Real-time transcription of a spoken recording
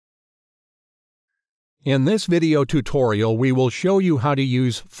In this video tutorial, we will show you how to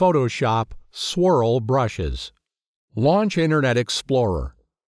use Photoshop Swirl brushes. Launch Internet Explorer.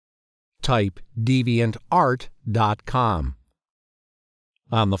 Type deviantart.com.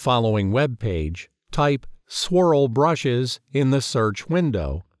 On the following web page, type Swirl brushes in the search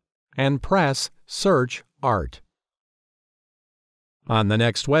window and press Search Art. On the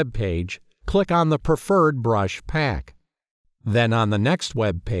next web page, click on the preferred brush pack. Then on the next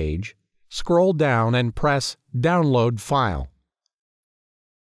web page, scroll down and press Download File.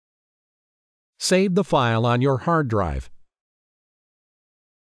 Save the file on your hard drive.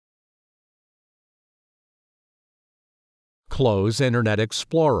 Close Internet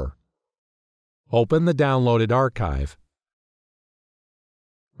Explorer. Open the downloaded archive.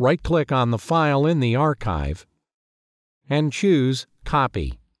 Right-click on the file in the archive and choose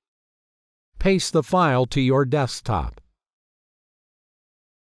Copy. Paste the file to your desktop.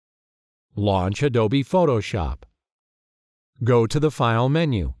 Launch Adobe Photoshop. Go to the File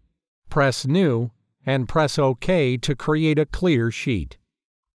menu, press New, and press OK to create a clear sheet.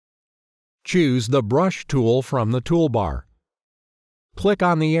 Choose the Brush tool from the toolbar. Click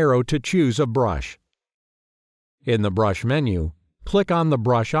on the arrow to choose a brush. In the Brush menu, click on the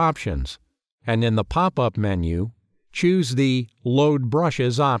Brush options, and in the pop-up menu, choose the Load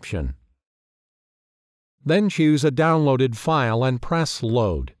Brushes option. Then choose a downloaded file and press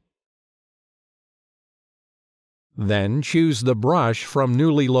Load. Then choose the brush from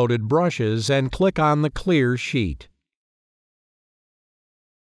newly loaded brushes and click on the clear sheet.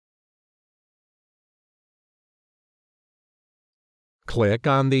 Click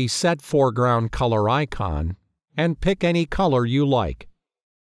on the Set Foreground Color icon and pick any color you like.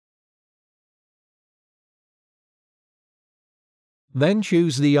 Then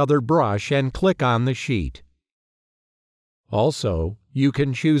choose the other brush and click on the sheet. Also, you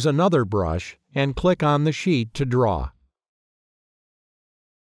can choose another brush and click on the sheet to draw.